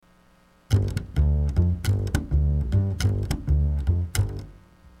I'm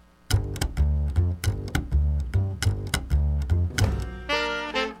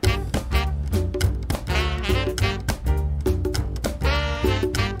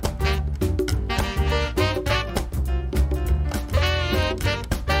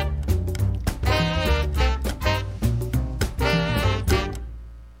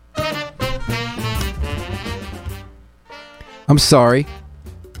sorry.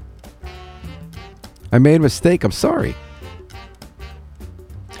 I made a mistake. I'm sorry.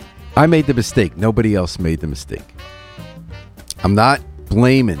 I made the mistake. Nobody else made the mistake. I'm not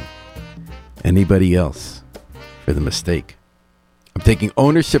blaming anybody else for the mistake. I'm taking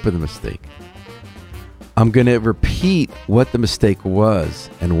ownership of the mistake. I'm going to repeat what the mistake was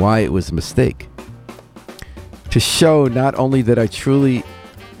and why it was a mistake, to show not only that I truly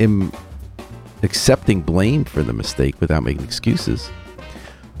am accepting blame for the mistake without making excuses,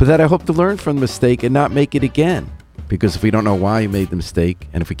 but that I hope to learn from the mistake and not make it again. Because if we don't know why you made the mistake,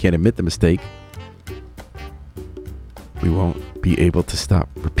 and if we can't admit the mistake, we won't be able to stop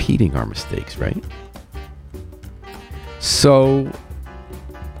repeating our mistakes, right? So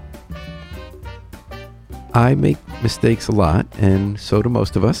I make mistakes a lot, and so do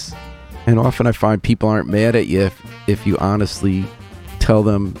most of us. And often I find people aren't mad at you if you honestly tell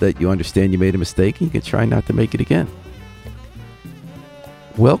them that you understand you made a mistake and you can try not to make it again.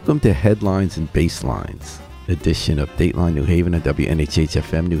 Welcome to Headlines and Basslines, edition of Dateline New Haven and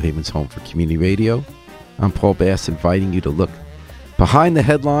WNHH-FM, New Haven's home for community radio. I'm Paul Bass, inviting you to look behind the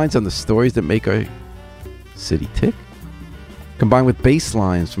headlines on the stories that make our city tick, combined with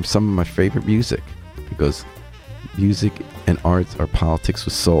basslines from some of my favorite music, because music and arts are politics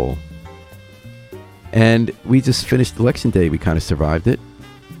with soul. And we just finished election day. We kind of survived it.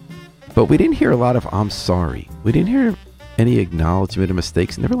 But we didn't hear a lot of I'm sorry. We didn't hear any acknowledgement of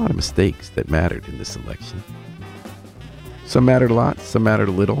mistakes. And there were a lot of mistakes that mattered in this election. Some mattered a lot, some mattered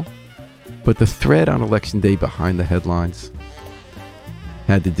a little. But the thread on election day behind the headlines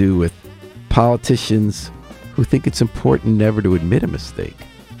had to do with politicians who think it's important never to admit a mistake.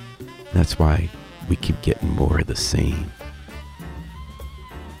 That's why we keep getting more of the same.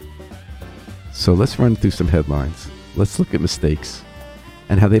 So let's run through some headlines. Let's look at mistakes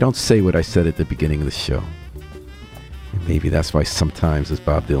and how they don't say what I said at the beginning of the show. And maybe that's why sometimes, as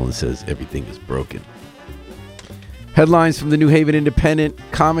Bob Dylan says, everything is broken. Headlines from the New Haven Independent,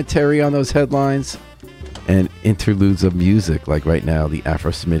 commentary on those headlines, and interludes of music. Like right now, the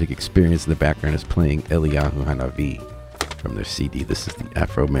Afro-Semitic Experience in the background is playing Eliyahu Hanavi from their CD. This is the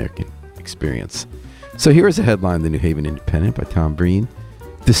Afro-American Experience. So here is a headline in the New Haven Independent by Tom Breen.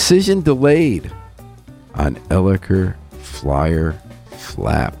 Decision delayed on Elliker flyer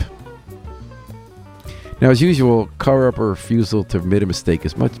flap. Now, as usual, cover-up or refusal to admit a mistake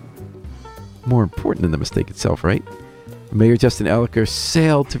is much more important than the mistake itself, right? Mayor Justin Elliker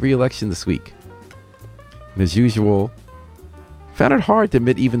sailed to re-election this week. And as usual, found it hard to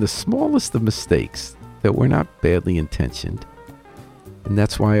admit even the smallest of mistakes that were not badly intentioned. And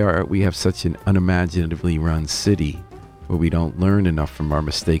that's why we have such an unimaginatively run city, where we don't learn enough from our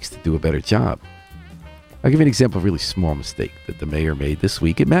mistakes to do a better job. I'll give you an example of a really small mistake that the mayor made this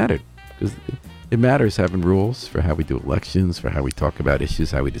week. It mattered, because it matters having rules for how we do elections, for how we talk about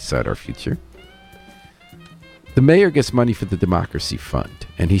issues, how we decide our future. The mayor gets money for the Democracy Fund,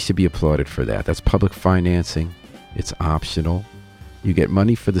 and he should be applauded for that. That's public financing. It's optional. You get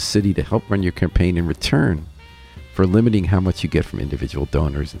money for the city to help run your campaign in return for limiting how much you get from individual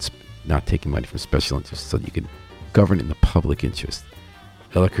donors and not taking money from special interests, so you can govern in the public interest.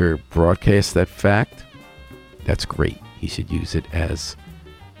 Elliker broadcasts that fact. That's great. He should use it as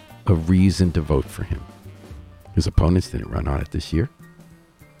a reason to vote for him. His opponents didn't run on it this year.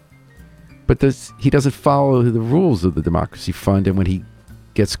 But he doesn't follow the rules of the Democracy Fund, and when he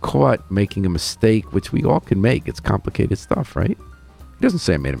gets caught making a mistake, which we all can make, it's complicated stuff, right? He doesn't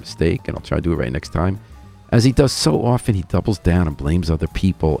say I made a mistake and I'll try to do it right next time. As he does so often, he doubles down and blames other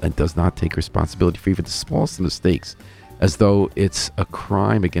people and does not take responsibility for even the smallest of mistakes, as though it's a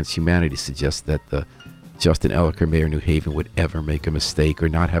crime against humanity to suggest that the Justin Elliker, Mayor of New Haven, would ever make a mistake or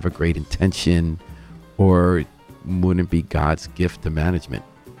not have a great intention, or wouldn't be God's gift to management.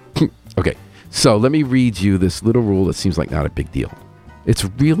 Okay, so let me read you this little rule that seems like not a big deal. It's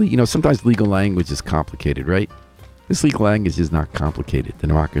really, sometimes legal language is complicated, right? This legal language is not complicated. The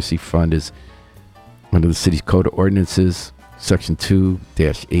Democracy Fund is under the city's code of ordinances, section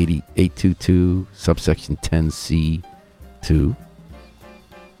 2-822, subsection 10C2.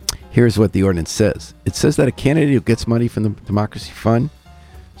 Here's what the ordinance says. It says that a candidate who gets money from the Democracy Fund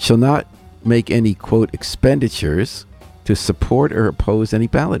shall not make any, quote, expenditures to support or oppose any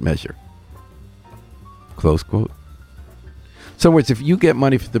ballot measure. Close quote. So in other words, if you get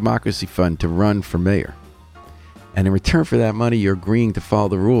money from the Democracy Fund to run for mayor, and in return for that money, you're agreeing to follow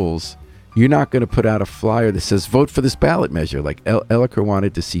the rules, you're not going to put out a flyer that says, vote for this ballot measure. Like Elliker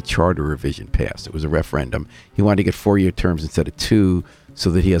wanted to see charter revision passed. It was a referendum. He wanted to get 4-year terms instead of 2 so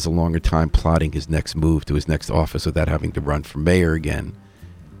that he has a longer time plotting his next move to his next office without having to run for mayor again.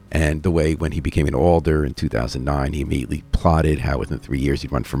 And the way when he became an alder in 2009, he immediately plotted how within 3 years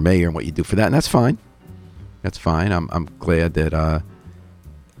he'd run for mayor and what you do for that. And that's fine. That's fine. I'm glad that I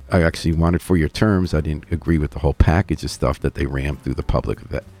actually wanted 4-year terms. I didn't agree with the whole package of stuff that they rammed through the public,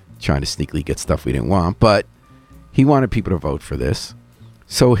 that trying to sneakily get stuff we didn't want. But he wanted people to vote for this.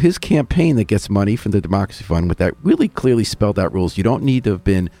 So his campaign that gets money from the Democracy Fund with that really clearly spelled out rules. You don't need to have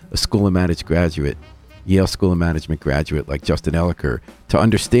been a School of Management graduate, Yale School of Management graduate like Justin Elliker to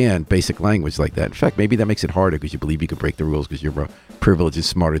understand basic language like that. In fact, maybe that makes it harder because you believe you can break the rules because you're privileged and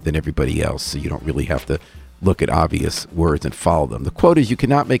smarter than everybody else. So you don't really have to look at obvious words and follow them. The quote is, you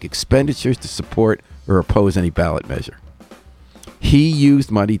cannot make expenditures to support or oppose any ballot measure. He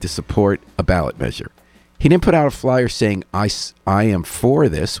used money to support a ballot measure. He didn't put out a flyer saying, I am for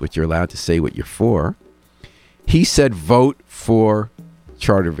this, which you're allowed to say what you're for. He said, vote for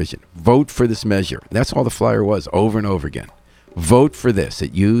charter revision. Vote for this measure. That's all the flyer was, over and over again. Vote for this.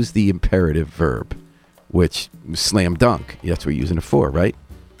 It used the imperative verb, which slam dunk. That's what we're using it for, right?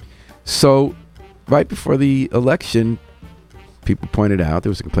 So right before the election, people pointed out there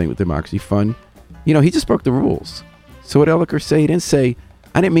was a complaint with the Democracy Fund. You know, he just broke the rules. So what Elliker say? He didn't say,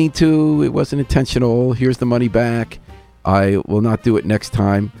 I didn't mean to, it wasn't intentional, here's the money back, I will not do it next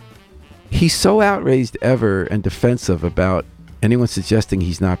time. He's so outraged ever and defensive about anyone suggesting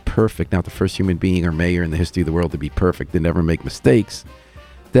he's not perfect, not the first human being or mayor in the history of the world to be perfect and never make mistakes,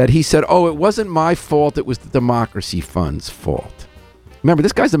 that he said, oh, it wasn't my fault, it was the Democracy Fund's fault. Remember,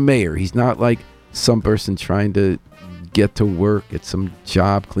 this guy's a mayor. He's not like some person trying to get to work at some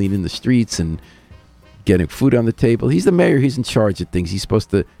job cleaning the streets and getting food on the table. He's the mayor. He's in charge of things. He's supposed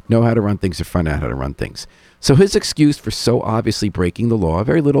to know how to run things or find out how to run things. So his excuse for so obviously breaking the law,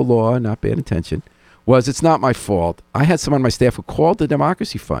 very little law, not bad intention, was, it's not my fault. I had someone on my staff who called the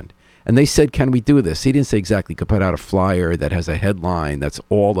Democracy Fund and they said, can we do this? He didn't say exactly, could put out a flyer that has a headline that's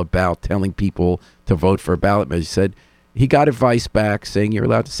all about telling people to vote for a ballot measure. He said he got advice back saying you're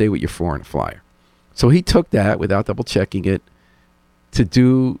allowed to say what you're for in a flyer. So he took that without double checking it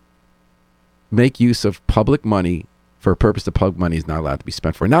to make use of public money for a purpose that public money is not allowed to be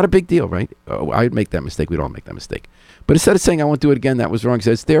spent for. Not a big deal, right? Oh, I'd make that mistake. We'd all make that mistake. But instead of saying I won't do it again, that was wrong. He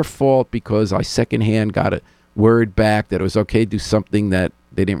said it's their fault because I secondhand got a word back that it was okay to do something that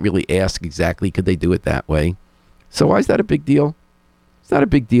they didn't really ask exactly. Could they do it that way? So why is that a big deal? It's not a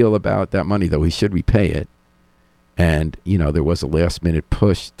big deal about that money, though. He should repay it. And, you know, there was a last-minute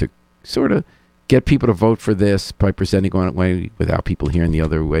push to sort of get people to vote for this by presenting one way without people hearing the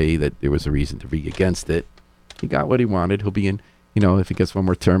other way that there was a reason to be against it. He got what he wanted. He'll be in, you know, if he gets one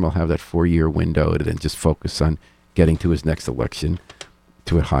more term, he'll have that 4-year window to then just focus on getting to his next election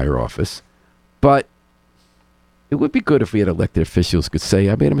to a higher office. But it would be good if we had elected officials who could say,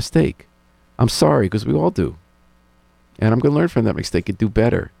 I made a mistake. I'm sorry, because we all do. And I'm going to learn from that mistake and do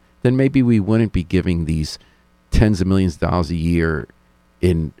better. Then maybe we wouldn't be giving these tens of millions of dollars a year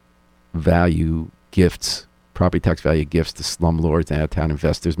in value gifts, property tax value gifts to slumlords and out-of-town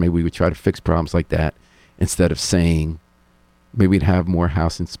investors. Maybe we would try to fix problems like that instead of saying, maybe we'd have more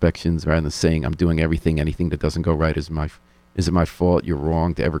house inspections rather than saying, I'm doing anything that doesn't go right is it my fault, you're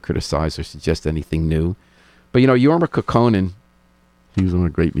wrong to ever criticize or suggest anything new. But, you know, Jorma Kaukonen, he was one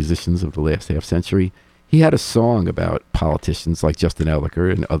of the great musicians of the last half century. He had a song about politicians like Justin Elliker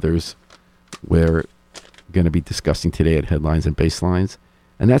and others we're going to be discussing today at Headlines and Basslines.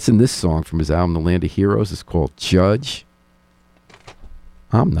 And that's in this song from his album, The Land of Heroes. It's called Judge.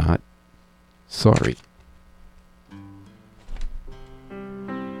 I'm not sorry.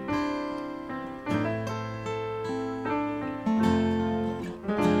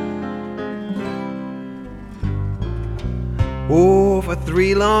 Oh, for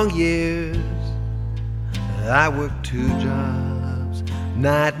 3 long years I worked 2 jobs,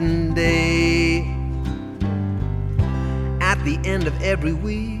 night and day. At the end of every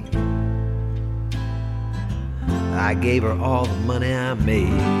week I gave her all the money I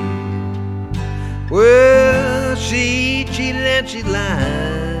made. Well, she cheated and she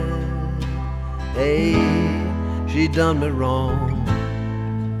lied. Hey, she done me wrong.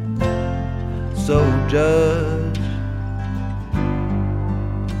 So judge,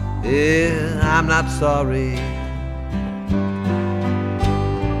 yeah, I'm not sorry.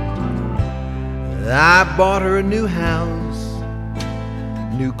 I bought her a new house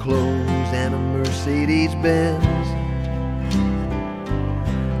new clothes and a Mercedes Benz.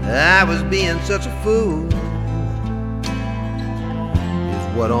 I was being such a fool,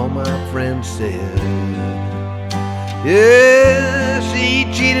 is what all my friends said. Yeah, she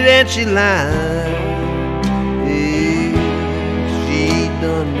cheated and she lied. Yeah, she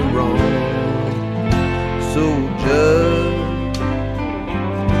done me wrong. So judge,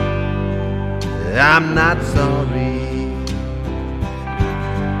 I'm not sorry.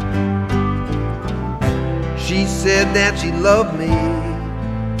 She said that she loved me.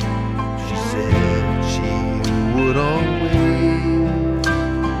 She said she would always.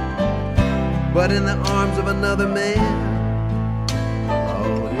 But in the arms of another man,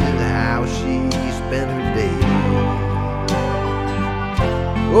 oh, is how she spent her day.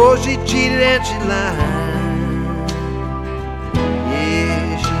 Oh, she cheated and she lied.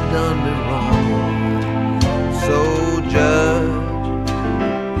 Yeah, she done me wrong. So judge,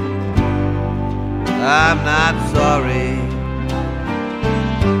 I'm not sorry.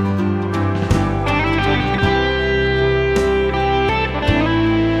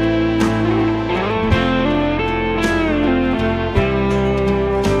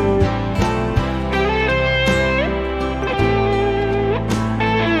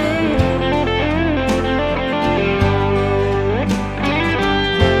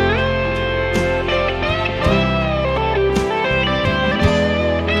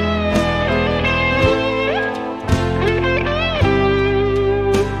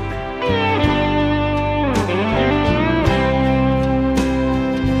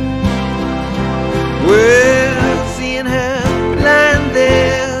 Well, seeing her lying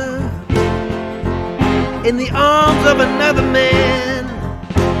there in the arms of another man,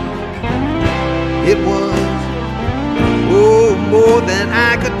 it was, oh, more than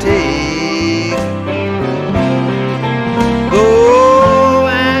I could take. Though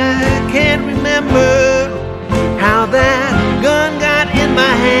I can't remember how that gun got in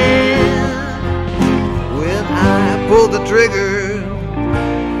my hand when I pulled the trigger.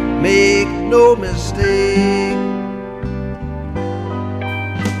 Make no mistake.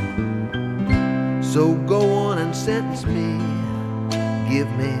 So go on and sentence me. Give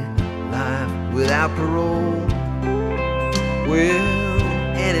me life without parole. Well,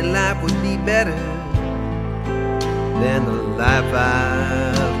 any life would be better than the life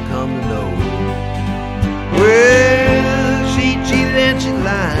I've come to know. Well, she cheated and she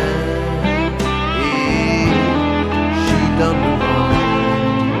lied. Yeah, she done me wrong.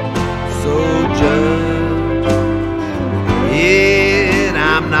 So judge, yeah,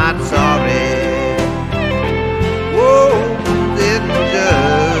 I'm not sorry. Whoa, then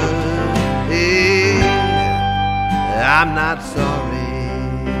judge, yeah, I'm not sorry.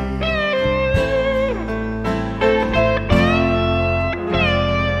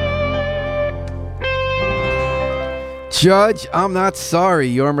 Judge, I'm not sorry.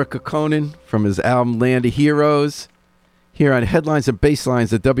 Jorma Kaukonen from his album Land of Heroes. Here on Headlines and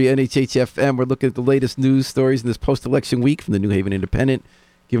Basslines at WNHH-FM, we're looking at the latest news stories in this post-election week from the New Haven Independent,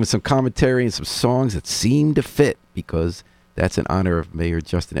 giving some commentary and some songs that seem to fit, because that's in honor of Mayor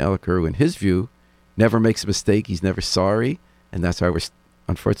Justin Elicker, who, in his view, never makes a mistake. He's never sorry, and that's why we're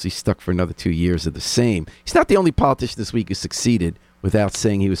unfortunately stuck for another 2 years of the same. He's not the only politician this week who succeeded without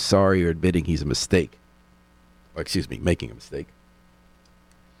saying he was sorry or admitting he's a mistake. Or, excuse me, making a mistake.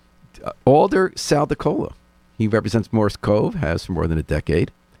 Alder Sal DiCola. He represents Morris Cove, has for more than a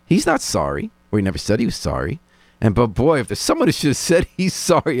decade. He's not sorry, or he never said he was sorry. But boy, if there's someone who should have said he's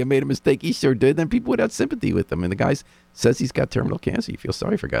sorry and made a mistake, he sure did, then people would have sympathy with him. And the guy says he's got terminal cancer. You feel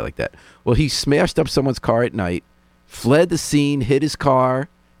sorry for a guy like that. Well, he smashed up someone's car at night, fled the scene, hit his car,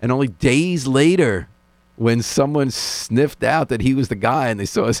 and only days later, when someone sniffed out that he was the guy and they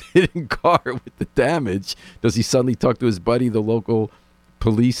saw his hidden car with the damage, does he suddenly talk to his buddy, the local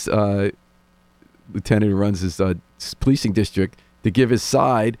police lieutenant who runs his policing district, to give his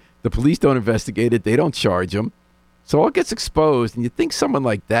side? The police don't investigate it. They don't charge him. So all gets exposed, and you think someone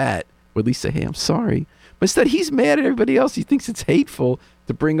like that would at least say, hey, I'm sorry. But instead, he's mad at everybody else. He thinks it's hateful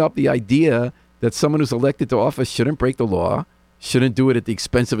to bring up the idea that someone who's elected to office shouldn't break the law, shouldn't do it at the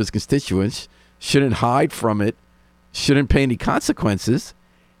expense of his constituents, shouldn't hide from it, shouldn't pay any consequences.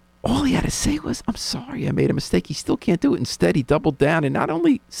 All he had to say was, I'm sorry, I made a mistake. He still can't do it. Instead, he doubled down, and not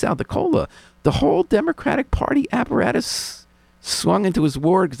only Sal DiCola, the whole Democratic Party apparatus swung into his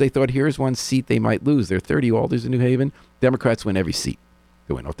ward because they thought, here's one seat they might lose. There are 30 alders in New Haven. Democrats win every seat.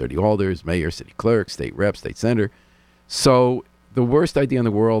 They win all 30 alders, mayor, city clerk, state rep, state senator. So the worst idea in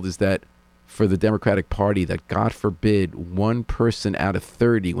the world is that for the Democratic Party that, God forbid, one person out of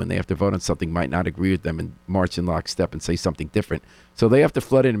 30, when they have to vote on something, might not agree with them and march in lockstep and say something different. So they have to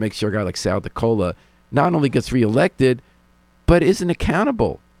flood in and make sure a guy like Sal DiCola not only gets reelected, but isn't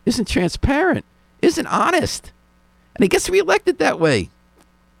accountable, isn't transparent, isn't honest. And he gets reelected that way.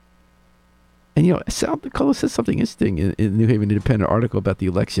 And, Sal DiCola says something interesting in the New Haven Independent article about the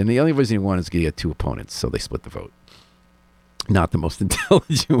election. The only reason he won is because he had two opponents, so they split the vote. Not the most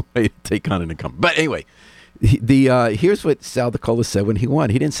intelligent way to take on an incumbent. But anyway, here's what Sal DiCola said when he won.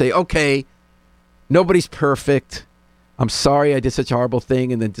 He didn't say, okay, nobody's perfect. I'm sorry I did such a horrible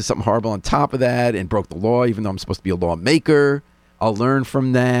thing and then did something horrible on top of that and broke the law, even though I'm supposed to be a lawmaker. I'll learn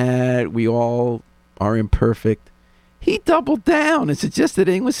from that. We all are imperfect. He doubled down and suggested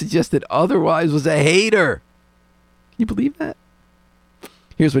anyone suggested otherwise was a hater. Can you believe that?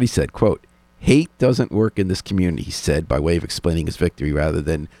 Here's what he said, quote, "Hate doesn't work in this community," he said, by way of explaining his victory, rather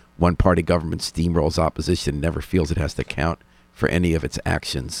than one-party government steamrolls opposition and never feels it has to account for any of its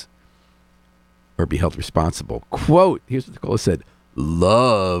actions or be held responsible. Quote, here's what DiCola said,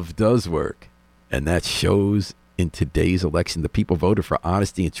 "Love does work, and that shows in today's election. The people voted for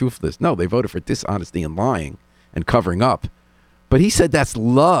honesty and truthfulness. No, they voted for dishonesty and lying and covering up." But he said that's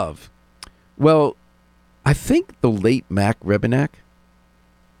love. Well, I think the late Mac Rebennack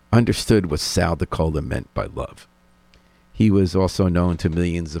understood what Sal DiCola meant by love. He was also known to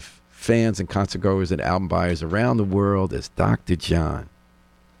millions of fans and concertgoers and album buyers around the world as Dr. John.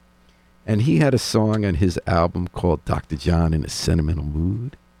 And he had a song on his album called Dr. John in a Sentimental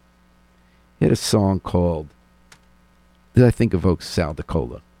Mood. He had a song called, that I think evokes Sal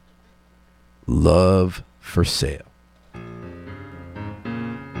DiCola, Love for Sale.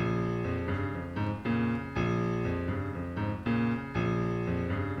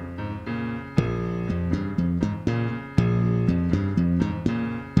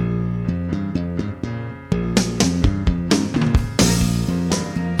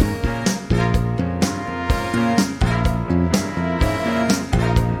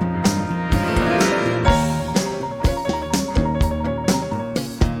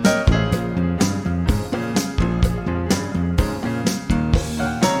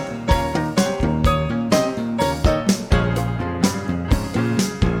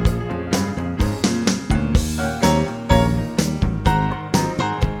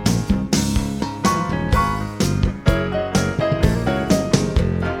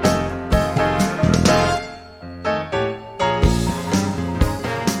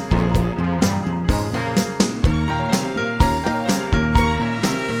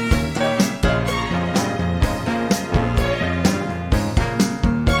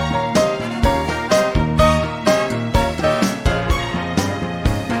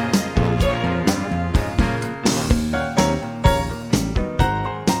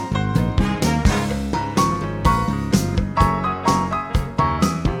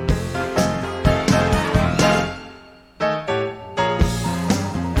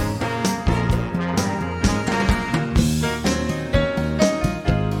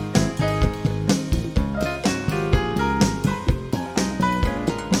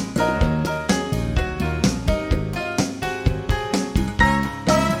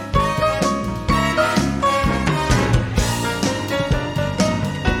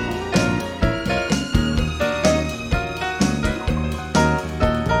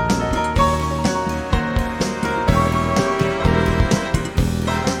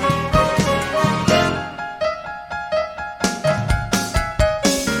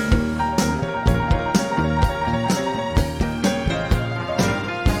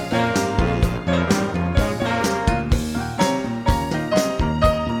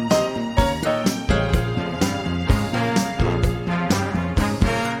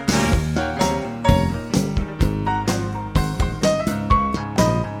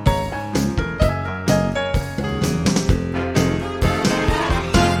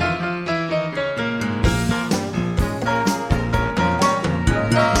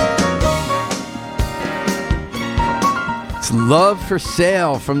 Love for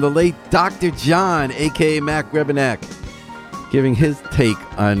Sale from the late Dr. John, a.k.a. Mac Rebennack, giving his take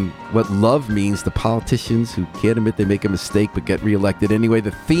on what love means to politicians who can't admit they make a mistake but get reelected anyway.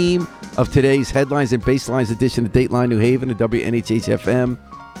 The theme of today's Headlines and Basslines edition of Dateline New Haven and WNHH-FM,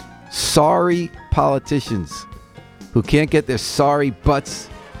 sorry politicians who can't get their sorry butts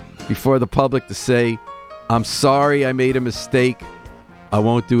before the public to say, I'm sorry I made a mistake, I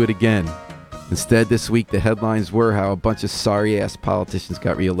won't do it again. Instead, this week, the headlines were how a bunch of sorry-ass politicians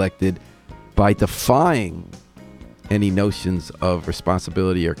got reelected by defying any notions of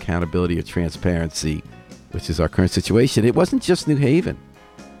responsibility or accountability or transparency, which is our current situation. It wasn't just New Haven.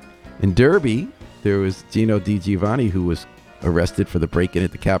 In Derby, there was Gino DiGiovanni, who was arrested for the break-in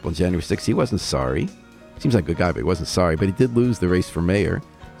at the Capitol on January 6th. He wasn't sorry. Seems like a good guy, but he wasn't sorry. But he did lose the race for mayor,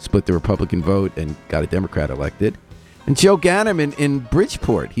 split the Republican vote, and got a Democrat elected. And Joe Ganim in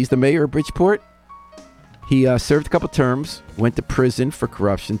Bridgeport. He's the mayor of Bridgeport. He served a couple terms, went to prison for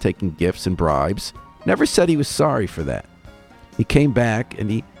corruption, taking gifts and bribes. Never said he was sorry for that. He came back,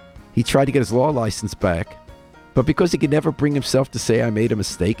 and he tried to get his law license back. But because he could never bring himself to say, I made a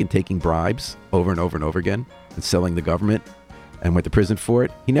mistake in taking bribes over and over and over again and selling the government and went to prison for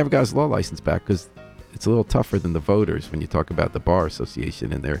it, he never got his law license back because it's a little tougher than the voters when you talk about the Bar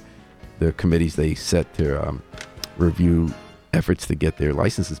Association and their committees they set to review efforts to get their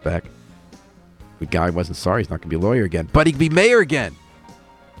licenses back. The guy wasn't sorry. He's not going to be a lawyer again, but he can be mayor again.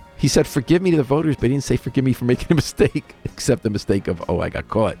 He said, forgive me to the voters, but he didn't say forgive me for making a mistake, except the mistake of, I got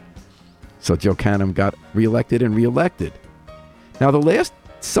caught. So Joe Ganim got reelected and reelected. Now,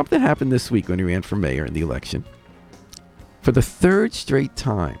 something happened this week when he ran for mayor in the election. For the third straight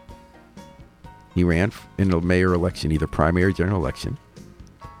time, he ran in a mayor election, either primary or general election,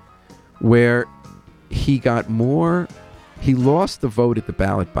 where he lost the vote at the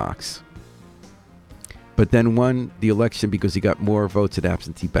ballot box, but then won the election because he got more votes at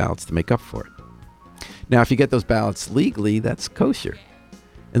absentee ballots to make up for it. Now, if you get those ballots legally, that's kosher.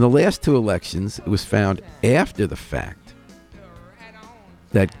 In the last two elections, it was found after the fact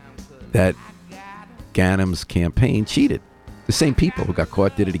that Ganim's campaign cheated. The same people who got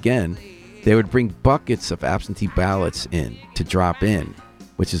caught did it again. They would bring buckets of absentee ballots in to drop in,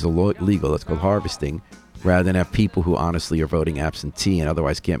 which is illegal. It's called harvesting, rather than have people who honestly are voting absentee and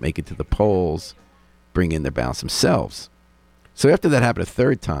otherwise can't make it to the polls bring in their ballots themselves. So after that happened a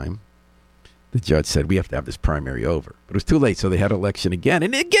third time, the judge said, we have to have this primary over. But it was too late, so they had an election again.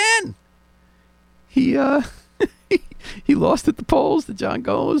 And again, he he lost at the polls to John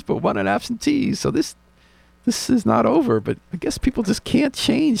Gomes, but won an absentee. So this is not over. But I guess people just can't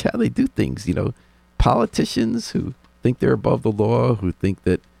change how they do things. Politicians who think they're above the law, who think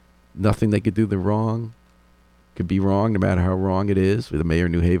that nothing they could do could be wrong, no matter how wrong it is, with the mayor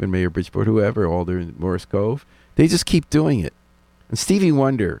of New Haven, mayor of Bridgeport, whoever, Alder, Morris Cove. They just keep doing it. And Stevie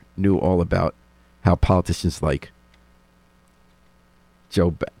Wonder knew all about how politicians like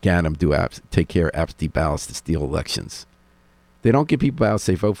Joe Ganim take care of absentee ballots to steal elections. They don't give people ballots,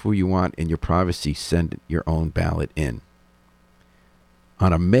 say vote for who you want, in your privacy, send your own ballot in.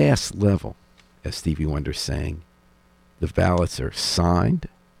 On a mass level, as Stevie Wonder sang, the ballots are signed,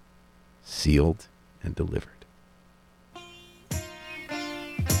 sealed, and delivered.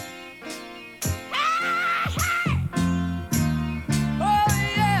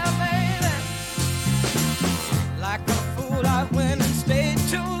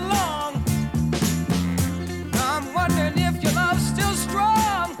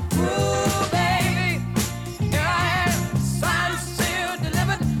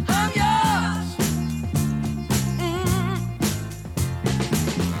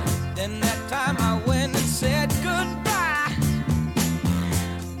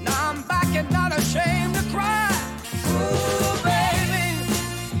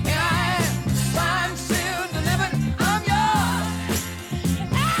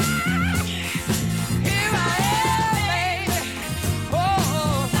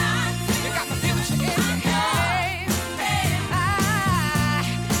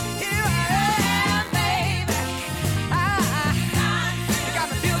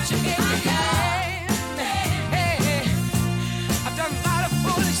 Yeah.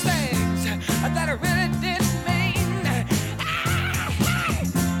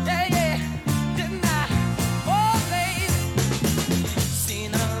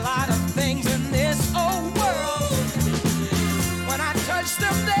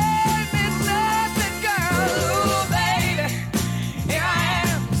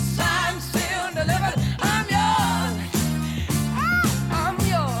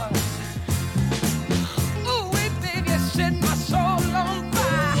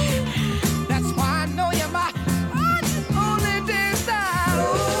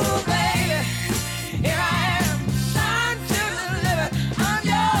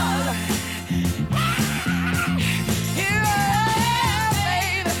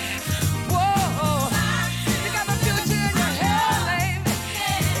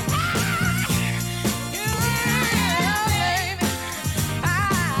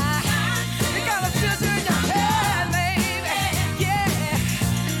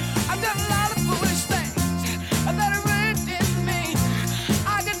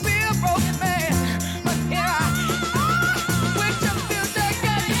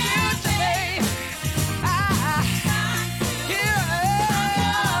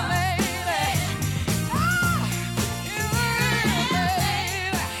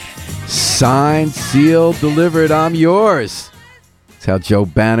 Signed, sealed, delivered, I'm yours. That's how Joe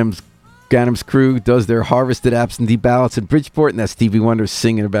Bannum's crew does their harvested absentee ballots in Bridgeport, and that's Stevie Wonder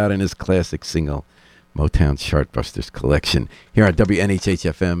singing about in his classic single, Motown Chartbusters collection. Here on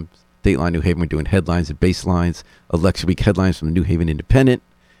WNHH-FM, Dateline New Haven, we're doing headlines and baselines. Election week headlines from the New Haven Independent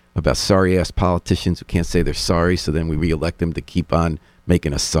about sorry-ass politicians who can't say they're sorry, so then we re-elect them to keep on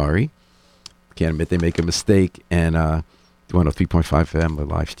making us sorry. Can't admit they make a mistake. And 103.5 FM, we're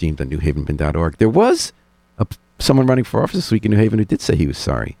live streamed on newhavenbend.org. There was someone running for office this week in New Haven who did say he was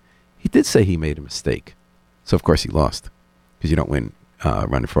sorry. He did say he made a mistake. So, of course, he lost, because you don't win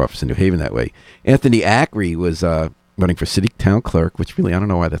running for office in New Haven that way. Anthony Ackery was running for city town clerk, which really, I don't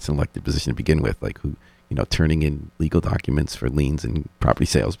know why that's an elected position to begin with, like who, turning in legal documents for liens and property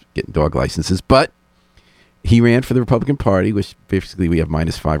sales, getting dog licenses. But he ran for the Republican Party, which basically we have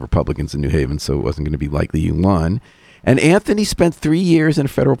 -5 Republicans in New Haven, so it wasn't going to be likely you won. And Anthony spent 3 years in a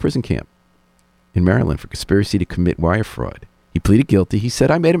federal prison camp in Maryland for conspiracy to commit wire fraud. He pleaded guilty. He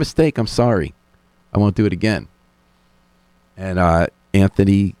said, I made a mistake. I'm sorry. I won't do it again. And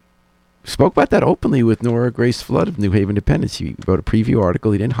Anthony spoke about that openly with Nora Grace Flood of New Haven Independent. She wrote a preview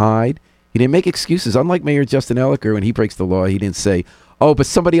article. He didn't hide. He didn't make excuses. Unlike Mayor Justin Ellicker, when he breaks the law, he didn't say, oh, but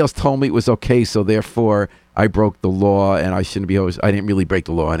somebody else told me it was okay, so therefore I broke the law and I shouldn't be always, I didn't really break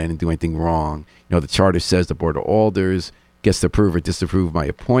the law and I didn't do anything wrong. The charter says the Board of Alders gets to approve or disapprove my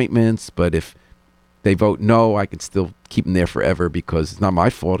appointments, but if they vote no, I can still keep them there forever because it's not my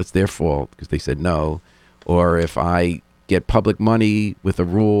fault, it's their fault because they said no. Or if I get public money with a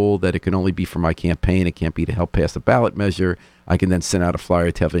rule that it can only be for my campaign, it can't be to help pass a ballot measure, I can then send out a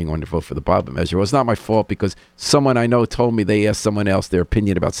flyer telling anyone to vote for the ballot measure. Well, it's not my fault because someone I know told me they asked someone else their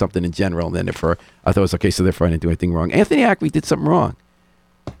opinion about something in general, and then I thought it was okay, so therefore I didn't do anything wrong. Anthony Ackery did something wrong.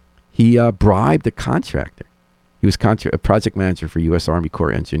 He bribed a contractor. He was a project manager for U.S. Army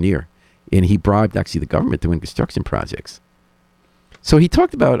Corps engineer, and he bribed actually the government to win construction projects. So he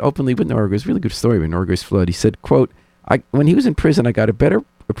talked about openly with Nora Grace, really good story with Nora Grace Flood. He said, quote, when he was in prison, I got a better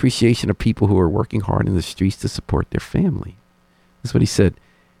appreciation of people who are working hard in the streets to support their family. That's what he said.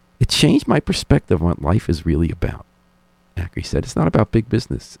 It changed my perspective on what life is really about. Ackery said, it's not about big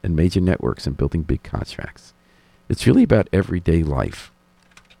business and major networks and building big contracts. It's really about everyday life.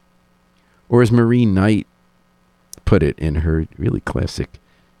 Or as Marie Knight put it in her really classic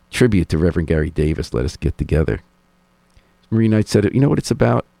tribute to Reverend Gary Davis, Let Us Get Together. Marie Knight said, you know what it's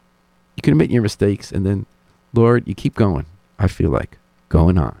about? You can admit your mistakes and then, Lord, you keep going. I feel like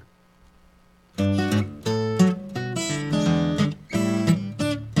going on.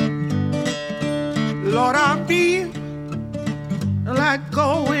 Lord, I feel like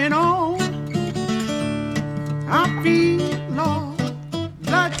going on. I feel, Lord,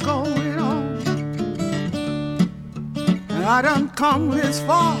 like going on. I done come this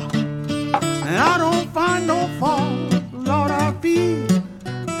far, and I don't find no fault. Lord, I feel,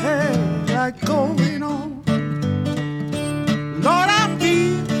 hey, like going on. Lord, I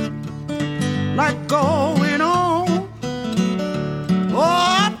feel like going on. Oh,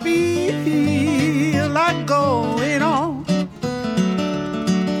 I feel like going on.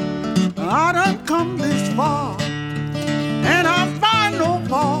 I done come this far, and I find no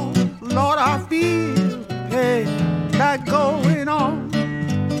fault. Lord, I feel, hey, like going on.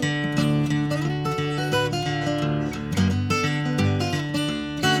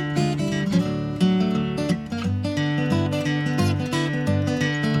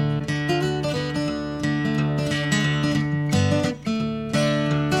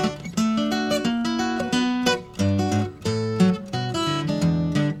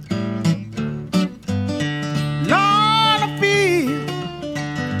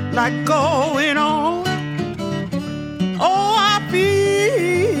 Like going on. Oh, I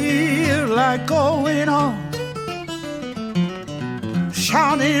feel like going on.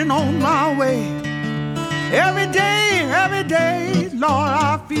 Shouting on my way. Every day, Lord,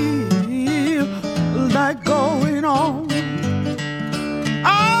 I feel like going on.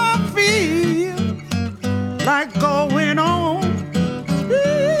 I feel like going on.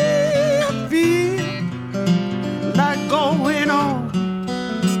 I feel like going on.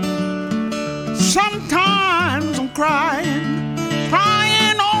 Sometimes I'm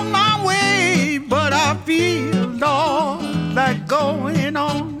crying on my way, but I feel, Lord, like going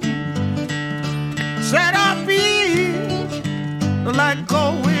on. Said I feel like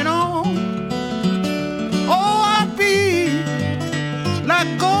going on. Oh, I feel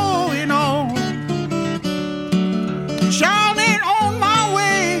like going on. Shouting on my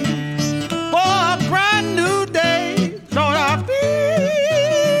way for a brand new day. Lord, I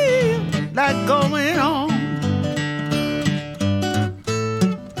feel like going on.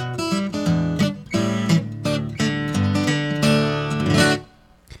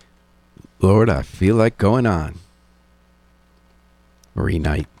 Lord, I feel like going on. Marie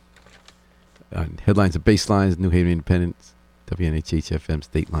Knight. Headlines of Basslines, New Haven Independence, WNHH-FM,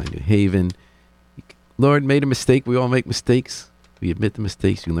 State Line, New Haven. Lord, made a mistake. We all make mistakes. We admit the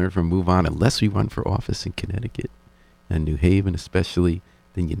mistakes. We learn from, move on. Unless we run for office in Connecticut and New Haven especially,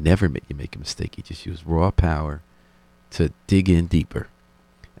 then you make a mistake. You just use raw power to dig in deeper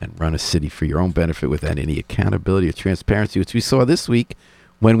and run a city for your own benefit without any accountability or transparency, which we saw this week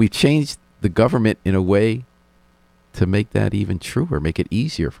when we changed the government in a way to make that even truer, make it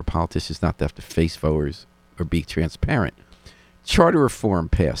easier for politicians not to have to face voters or be transparent. Charter reform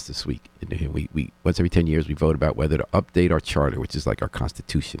passed this week. We once every 10 years, we vote about whether to update our charter, which is like our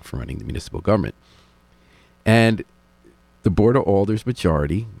constitution for running the municipal government. And the Board of Alders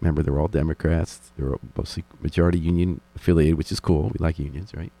majority, remember they're all Democrats, they're mostly majority union affiliated, which is cool. We like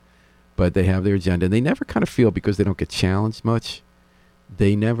unions, right? But they have their agenda. And they never kind of feel, because they don't get challenged much,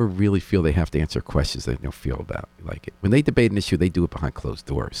 they never really feel they have to answer questions they don't feel about like it. When they debate an issue, they do it behind closed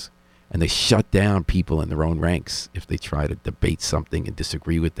doors. And they shut down people in their own ranks if they try to debate something and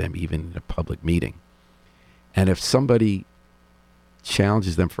disagree with them, even in a public meeting. And if somebody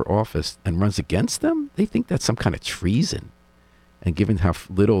challenges them for office and runs against them, they think that's some kind of treason. And given how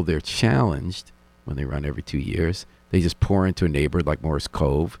little they're challenged when they run every 2 years, they just pour into a neighborhood like Morris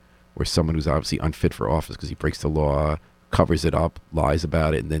Cove, where someone who's obviously unfit for office because he breaks the law, covers it up, lies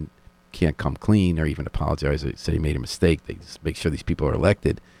about it, and then can't come clean or even apologize or say he made a mistake. They just make sure these people are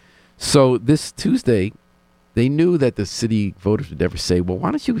elected. So this Tuesday, they knew that the city voters would never say, well,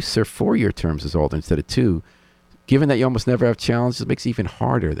 why don't you serve 4-year terms as alder instead of 2? Given that you almost never have challenges, it makes it even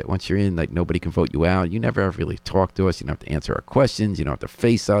harder that once you're in, like, nobody can vote you out. You never ever really talk to us. You don't have to answer our questions. You don't have to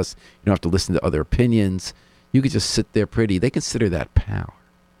face us. You don't have to listen to other opinions. You could just sit there pretty. They consider that power.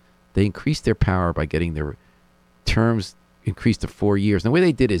 They increased their power by getting their terms increased to 4 years. And the way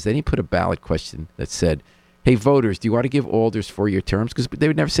they did is they didn't put a ballot question that said, hey, voters, do you want to give alders 4-year terms? Because they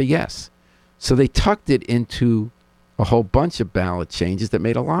would never say yes. So they tucked it into a whole bunch of ballot changes that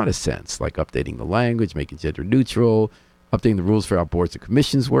made a lot of sense, like updating the language, making gender neutral, updating the rules for how boards and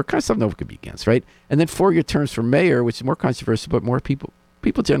commissions work, kind of stuff no one could be against, right? And then 4-year terms for mayor, which is more controversial, but more people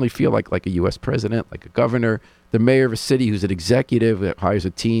generally feel like a U.S. president, like a governor, the mayor of a city who's an executive that hires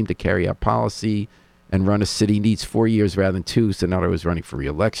a team to carry out policy and run a city needs 4 years rather than 2, so not always running for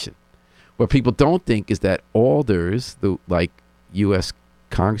re-election. What people don't think is that alders, like U.S.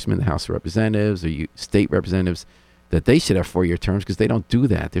 congressmen, the House of Representatives, or state representatives, that they should have 4-year terms because they don't do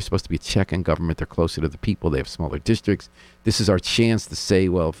that. They're supposed to be a check on government. They're closer to the people. They have smaller districts. This is our chance to say,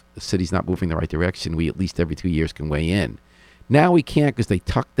 well, if the city's not moving the right direction, we at least every 2 years can weigh in. Now we can't because they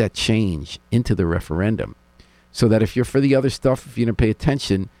tucked that change into the referendum so that if you're for the other stuff, if you didn't pay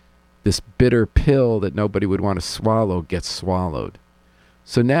attention, this bitter pill that nobody would want to swallow gets swallowed.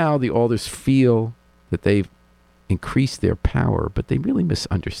 So now the alders feel that they've increased their power, but they really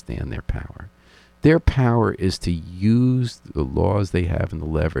misunderstand their power. Their power is to use the laws they have and the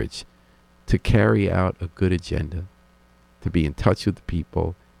leverage to carry out a good agenda, to be in touch with the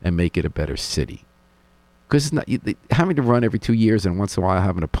people and make it a better city. Because it's not having to run every 2 years and once in a while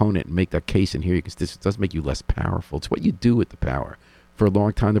have an opponent and make that case and hear your constituents doesn't make you less powerful. It's what you do with the power. For a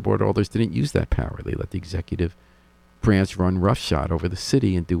long time, the Board of Alders didn't use that power. They let the executive branch run roughshod over the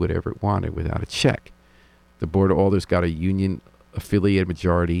city and do whatever it wanted without a check. The Board of Alders got a union affiliated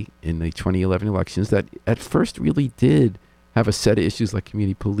majority in the 2011 elections that at first really did have a set of issues like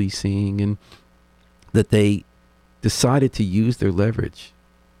community policing, and that they decided to use their leverage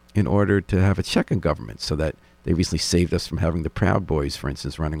in order to have a check on government, so that they recently saved us from having the Proud Boys, for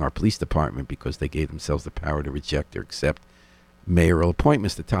instance, running our police department because they gave themselves the power to reject or accept mayoral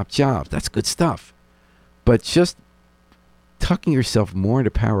appointments to top jobs. That's good stuff. But just tucking yourself more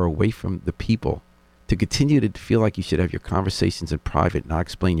into power away from the people to continue to feel like you should have your conversations in private, not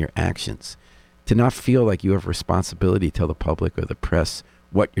explain your actions, to not feel like you have a responsibility to tell the public or the press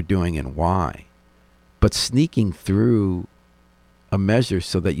what you're doing and why, but sneaking through a measure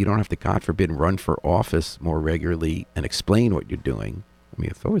so that you don't have to, God forbid, run for office more regularly and explain what you're doing. I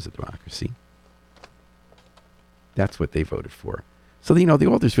mean, it's always a democracy. That's what they voted for. So, the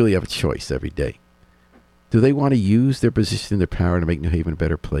alders really have a choice every day. Do they want to use their position and their power to make New Haven a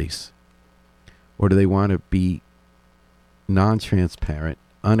better place? Or do they want to be non-transparent,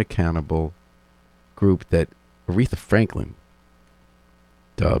 unaccountable group that Aretha Franklin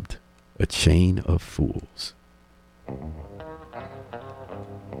dubbed a chain of fools?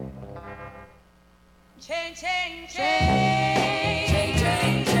 Chain, chain, chain, chain,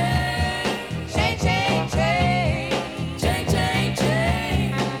 chain, chain, chain, chain, chain, chain, chain, chain,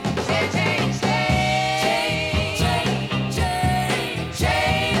 chain, chain, chain, chain,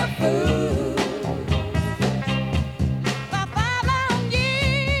 chain of fools.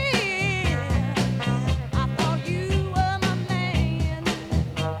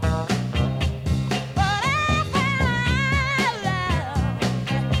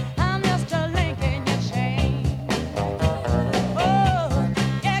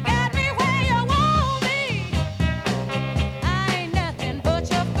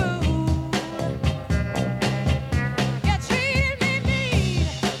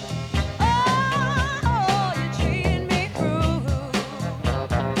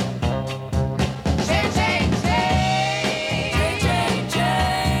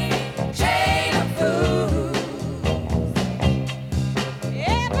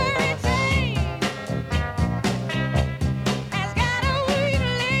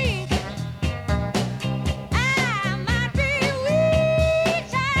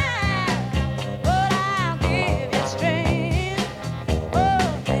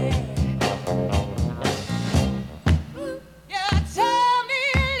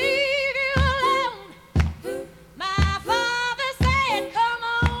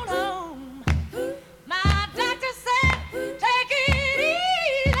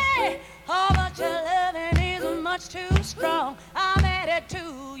 strong. I'm headed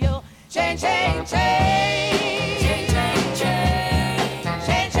to you. Chain, chain, chain. Chain, chain, chain.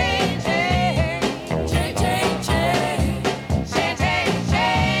 Chain, chain, chain. Chain, chain, chain. Chain, chain,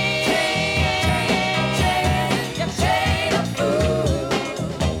 chain. Your chain of food.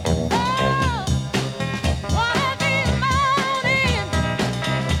 Oh, one of these mornings,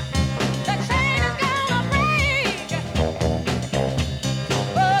 the chain is gonna break.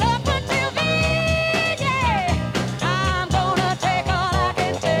 But up until then, yeah, I'm gonna take all I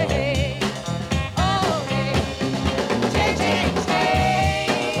can take. Oh, yeah. Chain, chain, chain.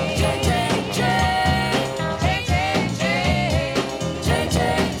 Chain, chain, chain. Chain, chain, chain. Chain,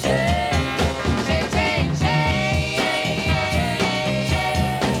 chain, chain. Chain, chain, chain.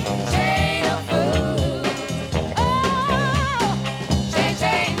 Chain of food. Oh, chain,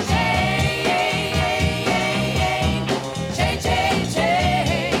 chain, chain. Chain, chain,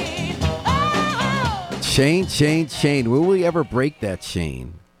 chain. Oh. Chain, chain, chain. Will we ever break that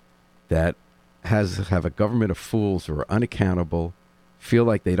chain that have a government of fools who are unaccountable, feel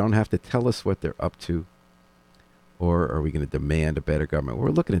like they don't have to tell us what they're up to? Or are we going to demand a better government? We're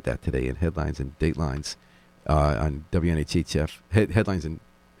looking at that today in headlines and datelines on WNHHF. Headlines and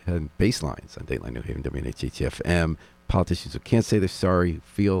baselines on Dateline New Haven, WNHHFM. Politicians who can't say they're sorry,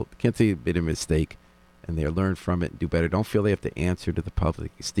 can't say they made a mistake, and they learn from it and do better. Don't feel they have to answer to the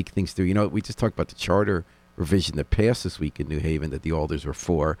public, sneak things through. You know, we just talked about the charter revision that passed this week in New Haven that the alders were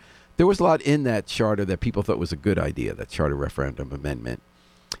for. There was a lot in that charter that people thought was a good idea, that charter referendum amendment.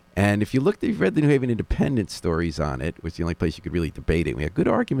 And if you read the New Haven Independent stories on it, which is the only place you could really debate it, we had good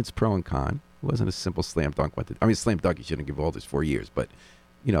arguments pro and con. It wasn't a simple slam dunk. Slam dunk, you shouldn't give alders 4 years. But,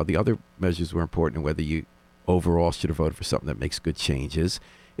 you know, the other measures were important, and whether you overall should have voted for something that makes good changes.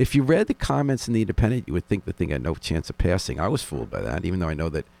 If you read the comments in the Independent, you would think the thing had no chance of passing. I was fooled by that, even though I know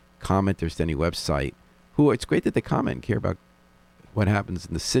that commenters to any website, it's great that they comment and care about what happens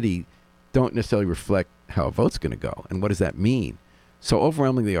in the city, don't necessarily reflect how a vote's going to go. And what does that mean? So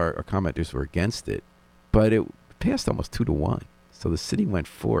overwhelmingly, our commenters were against it, but it passed almost 2-1. So the city went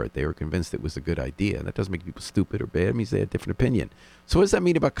for it. They were convinced it was a good idea. And that doesn't make people stupid or bad. It means they had a different opinion. So what does that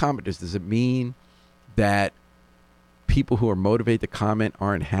mean about commenters? Does it mean that people who are motivated to comment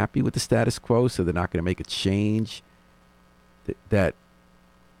aren't happy with the status quo, so they're not going to make a change that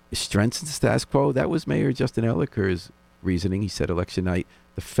strengthens the status quo? That was Mayor Justin Ellicker's reasoning. He said election night,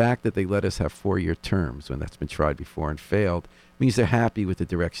 the fact that they let us have 4-year terms when that's been tried before and failed means they're happy with the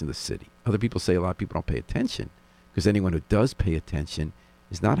direction of the city. Other people say a lot of people don't pay attention, because anyone who does pay attention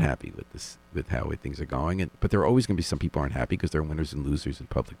is not happy with how things are going. But there are always going to be some people who aren't happy, because there are winners and losers in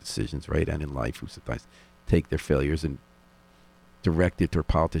public decisions, right? And in life, who sometimes take their failures and direct it toward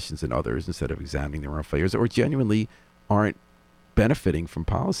politicians and others instead of examining their own failures, or genuinely aren't benefiting from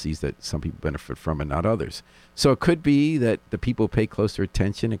policies that some people benefit from and not others. So it could be that the people who pay closer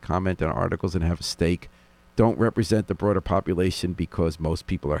attention and comment on articles and have a stake don't represent the broader population because most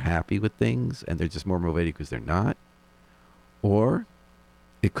people are happy with things and they're just more motivated because they're not. Or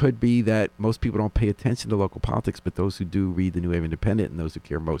it could be that most people don't pay attention to local politics, but those who do read the New Haven Independent and those who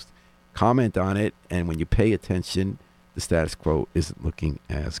care most comment on it. And when you pay attention, the status quo isn't looking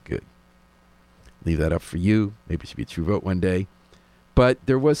as good. Leave that up for you. Maybe it should be a true vote one day. But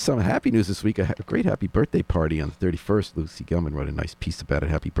there was some happy news this week. A great happy birthday party on the 31st. Lucy Gelman wrote a nice piece about it.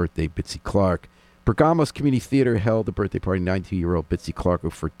 Happy birthday, Bitsy Clark. Bergamos Community Theater held a birthday party. 92-year-old Bitsy Clark, who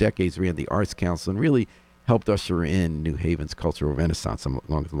for decades ran the Arts Council and really helped usher in New Haven's cultural renaissance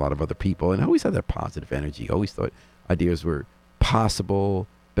along with a lot of other people, and always had that positive energy. Always thought ideas were possible,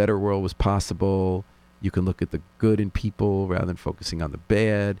 better world was possible. You can look at the good in people rather than focusing on the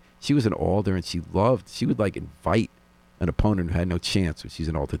bad. She was an alder, and she would like invite an opponent who had no chance, when she's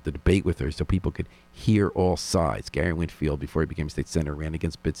an alder, to debate with her so people could hear all sides. Gary Winfield, before he became state senator, ran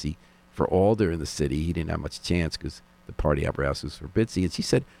against Bitsy for alder in the city. He didn't have much chance because the party apparatus was for Bitsy. And she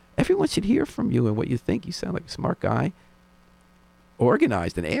said, everyone should hear from you and what you think. You sound like a smart guy.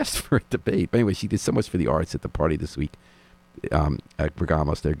 Organized and asked for a debate. But anyway, she did so much for the arts at the party this week at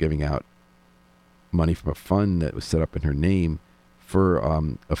Bergamos. They're giving out money from a fund that was set up in her name for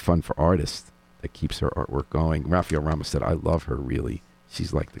a fund for artists that keeps her artwork going. Rafael Ramos said, I love her, really.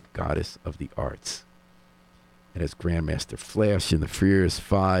 She's like the goddess of the arts. And as Grandmaster Flash in the Furious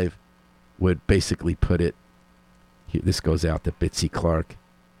 5 would basically put it, this goes out to Bitsy Clark.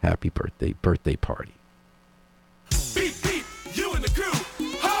 Happy birthday party. Beep, beep, you and the crew.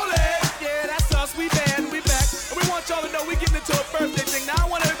 Hold it. Yeah, that's us. We band, we back. And we want y'all to know we getting into a birthday thing. Now I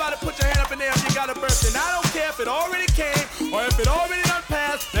want everybody to put your hand up in there if you got a birthday. Now I don't care if it already came or if it already done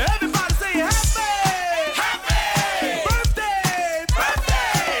passed. Now everybody say happy. Happy birthday.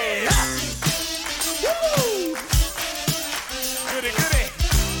 Birthday. Woo.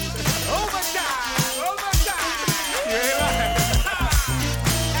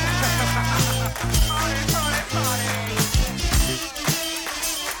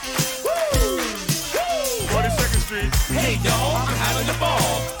 Hey y'all, I'm having a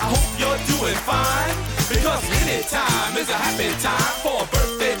ball. I hope you're doing fine. Because anytime is a happy time for a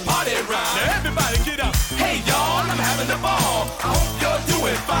birthday party rhyme. Now everybody get up. Hey y'all, I'm having a ball. I hope you're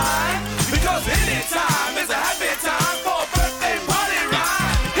doing fine. Because anytime is a happy time for a birthday party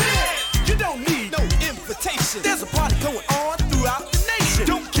rhyme. Yeah. You don't need no invitation. There's a party going on throughout the nation.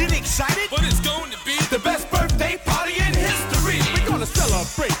 Don't get excited, but it's going to be the best birthday party in history. We're gonna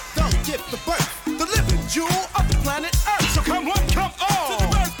celebrate the gift of birth, the living jewel of the planet Earth. So come on, come on to the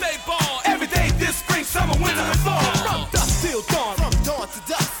birthday ball. Every day this spring, summer, winter, and fall. From dusk till dawn, from dawn to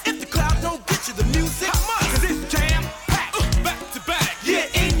dusk. If the crowd don't get you the music, cause it's jam packed, back to back, year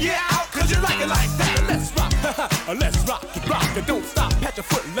in, year out. Cause you like it like that. Let's rock, let's rock it, rock it. Don't stop, pat your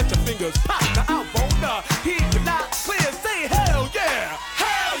foot and let your fingers pop. Now I wanna hear you loud and clear. Say hell yeah,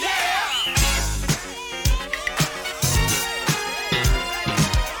 hell yeah.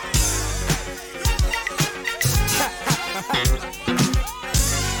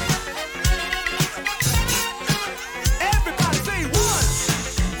 Everybody say one.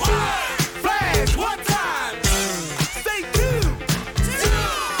 Flash one time. Say two.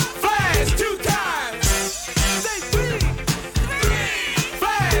 Flash two times. Say three.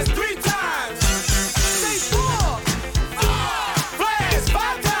 Flash three times. Say four. Flash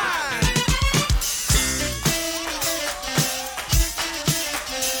five times.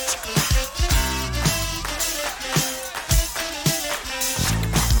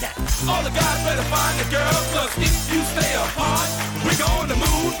 All the guys better find a girl, cause if you stay apart, we're gonna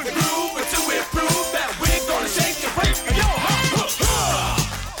move and groove until we prove that we're gonna shake and break your heart.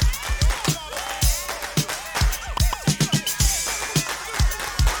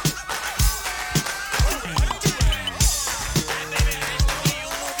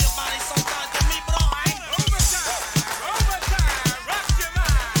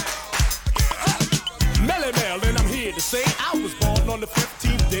 Melly Mel, and I'm here to say I was born on the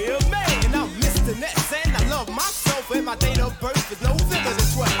 15th day of May. And I'm Mr. Ness, and I love myself, and my date of birth is November the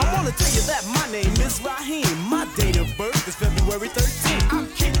 12th. I wanna tell you that my name is Raheem. My date of birth is February 13th. I'm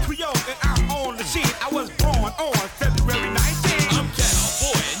Kid Creole, and I'm on the sheet. I was born on February 19th. I'm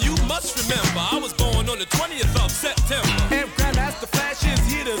Cowboy, and you must remember I was born on the 20th of September. And Grandmaster Flash is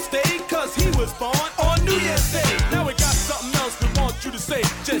here to stay, cause he was born on New Year's Day. Now we got something else we want you to say.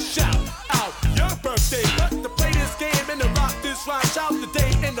 Just shout out your birthday. But to play this game and to rock this rhyme, shout the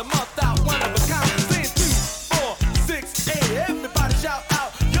day and the month out, one of a kind. Say 2, 4, 6, 8. Everybody shout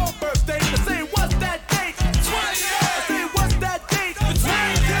out your birthday. Now say what's that date? 20th. Say what's that date? The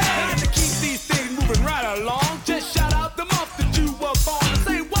 20th. And to keep these things moving right along, just shout out the month that you were born. And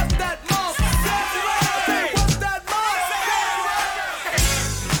say what's that month? Say what's that month?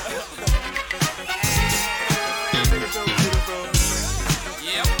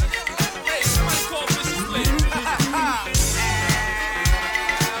 Yep. Hey, somebody call Mrs. Flynn.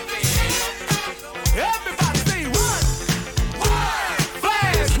 Everybody say one.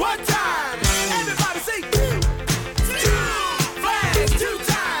 Flash one time. Everybody say two. Flash two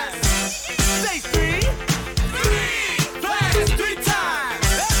times. Say three. Flash three times.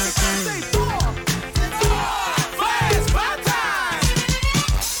 Everybody say four. Flash five times.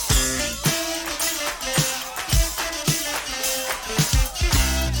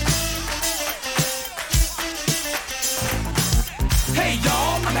 Hey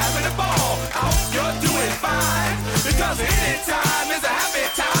y'all, I'm having a ball. I hope you're doing fine. Because anytime is a happy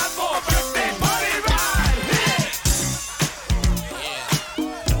time for a birthday party ride. Yeah.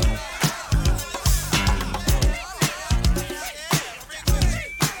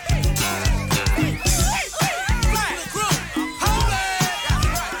 Black group, hold it.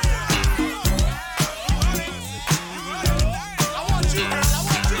 I want you, girl. I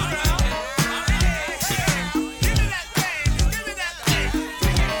want you, girl. Give me that thing. Give me that thing.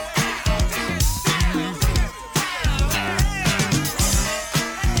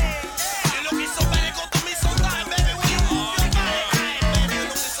 You looking so bad, go to me sometime, baby. When you move your body, baby, you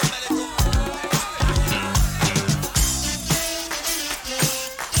looking so bad, go.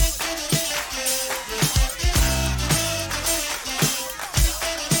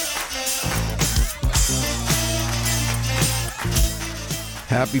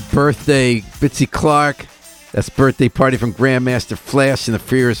 Happy birthday, Bitsy Clark. That's birthday party from Grandmaster Flash and the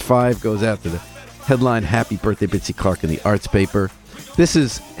Fearless Five goes out to the headline Happy Birthday, Bitsy Clark in the arts paper. This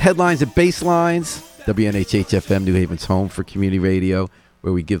is Headlines and Basslines, WNHH-FM, New Haven's home for community radio,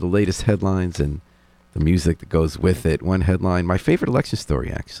 where we give the latest headlines and the music that goes with it. One headline, my favorite election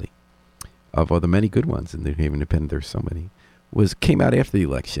story, actually, of all the many good ones in the New Haven Independent, there's so many, came out after the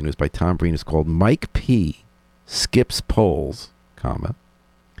election. It was by Tom Breen. It's called Mike P. Skips Polls, comma,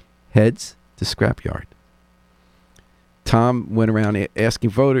 heads to scrapyard. Tom went around asking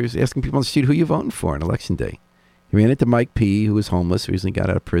voters, asking people on the street, who you voting for on Election Day? He ran into Mike P., who was homeless, recently got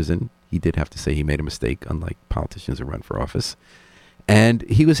out of prison. He did have to say he made a mistake, unlike politicians who run for office. And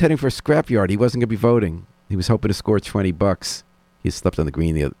he was heading for a scrapyard. He wasn't going to be voting. He was hoping to score $20. He had slept on the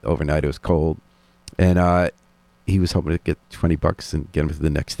green overnight. It was cold. And he was hoping to get $20 and get him to the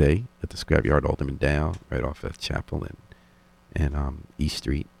next day at the scrapyard, Alderman Dow, right off of Chapel and East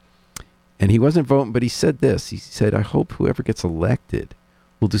Street. And he wasn't voting, but he said this. He said, I hope whoever gets elected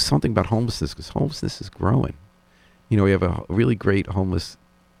will do something about homelessness, because homelessness is growing. You know, we have a really great homeless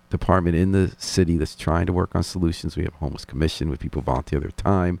department in the city that's trying to work on solutions. We have a homeless commission with people volunteer their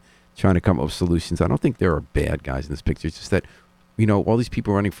time, trying to come up with solutions. I don't think there are bad guys in this picture. It's just that, you know, all these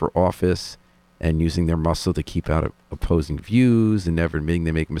people running for office and using their muscle to keep out opposing views and never admitting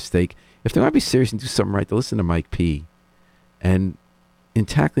they make a mistake. If they're going to be serious and do something right, they'll listen to Mike P. And in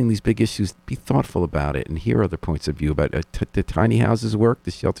tackling these big issues, be thoughtful about it and hear other points of view about the tiny houses work,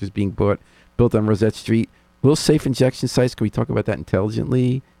 the shelters being built on Rosette Street. Will safe injection sites, can we talk about that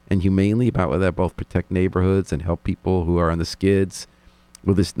intelligently and humanely, about whether that both protect neighborhoods and help people who are on the skids?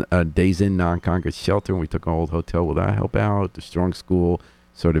 Will this Days Inn non-Congress shelter, when we took an old hotel, will that help out? The Strong School,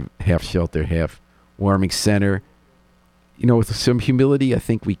 sort of half shelter, half warming center. You know, with some humility, I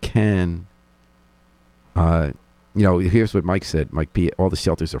think we can. You know, here's what Mike said. Mike P., all the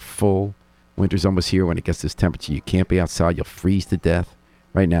shelters are full. Winter's almost here. When it gets this temperature, you can't be outside. You'll freeze to death.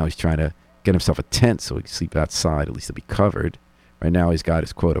 Right now, he's trying to get himself a tent so he can sleep outside. At least he'll be covered. Right now, he's got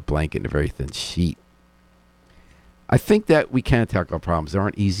his, quote, a blanket and a very thin sheet. I think that we can tackle our problems. There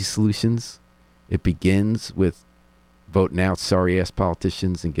aren't easy solutions. It begins with voting out sorry-ass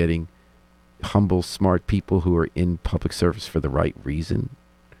politicians and getting humble, smart people who are in public service for the right reason,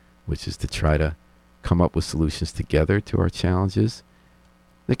 which is to try to come up with solutions together to our challenges.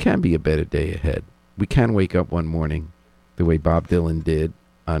 There can be a better day ahead. We can wake up one morning the way Bob Dylan did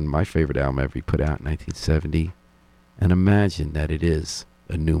on my favorite album ever he put out in 1970 and imagine that it is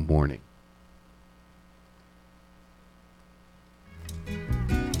a new morning.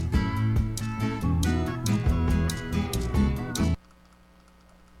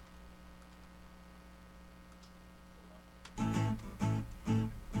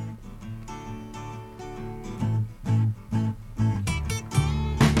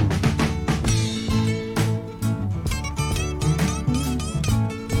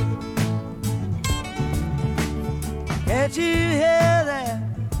 Can't you hear that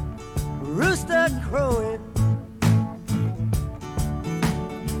rooster crowing?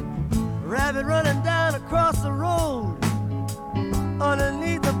 Rabbit running down across the road,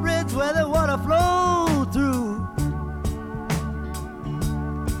 underneath the bridge where the water flowed through.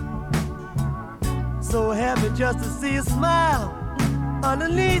 So happy just to see a smile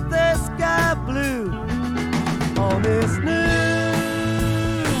underneath the sky blue on this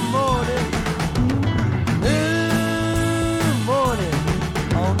new morning.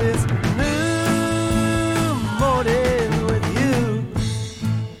 On this new morning with you.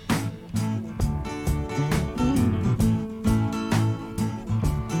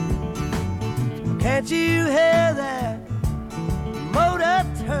 Can't you hear that motor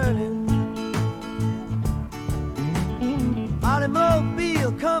turning?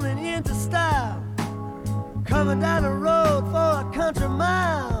 Automobile coming into style, coming down the road for a country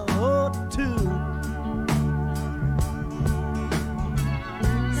mile or two.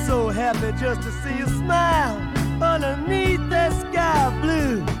 So happy just to see you smile underneath the sky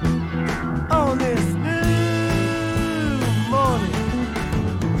blue on this new morning,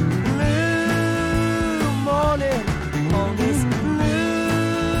 on this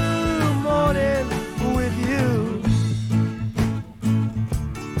new morning with you.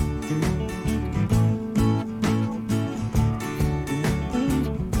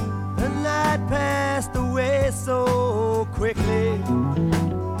 The night passed away so quickly.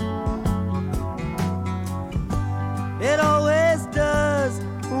 It always does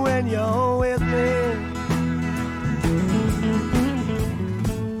when you're with me.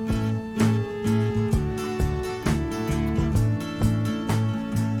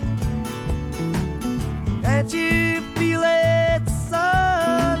 Can't you feel it,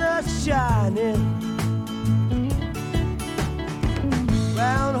 sun is shining?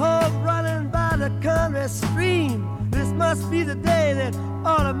 Groundhog running by the country stream. This must be the day that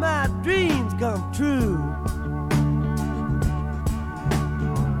all of my dreams come true.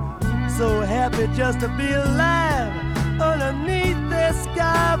 So happy just to be alive underneath the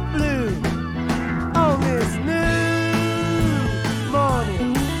sky blue on this new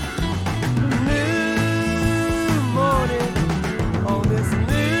morning, on this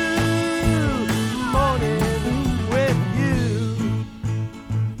new morning with you.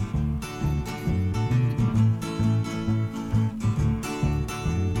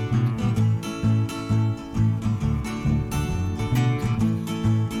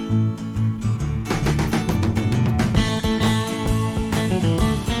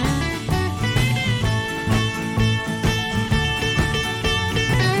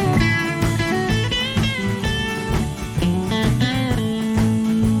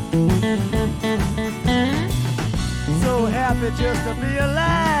 just to be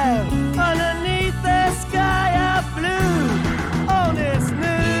alive underneath the sky of blue on this new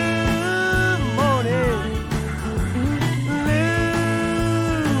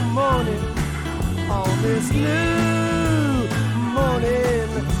morning, on this new morning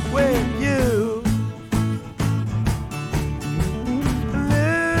with you.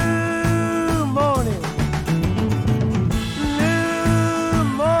 New morning, new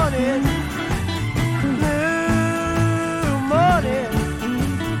morning, new morning,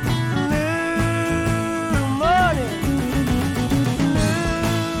 new morning.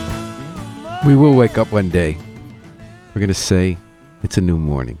 We will wake up one day. We're going to say it's a new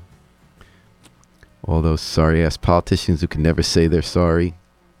morning. All those sorry-ass politicians who can never say they're sorry,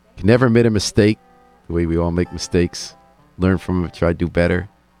 can never admit a mistake, the way we all make mistakes, learn from them, try to do better,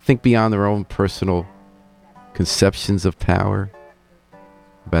 think beyond their own personal conceptions of power,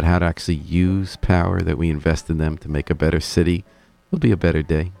 about how to actually use power that we invest in them to make a better city. It'll be a better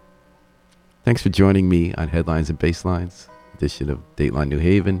day. Thanks for joining me on Headlines and Basslines, edition of Dateline New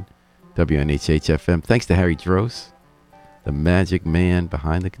Haven, WNHH-FM. Thanks to Harry Dross, the magic man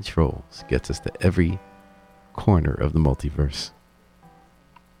behind the controls, gets us to every corner of the multiverse.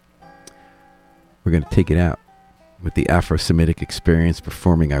 We're going to take it out with the Afro-Semitic Experience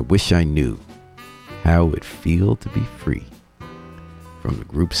performing I Wish I Knew How It Would Feel to Be Free from the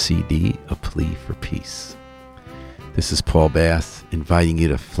group CD, A Plea for Peace. This is Paul Bass inviting you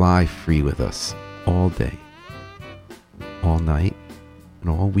to fly free with us all day, all night, and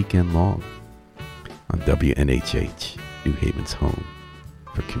all weekend long on WNHH, New Haven's home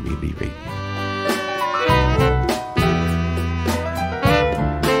for community radio.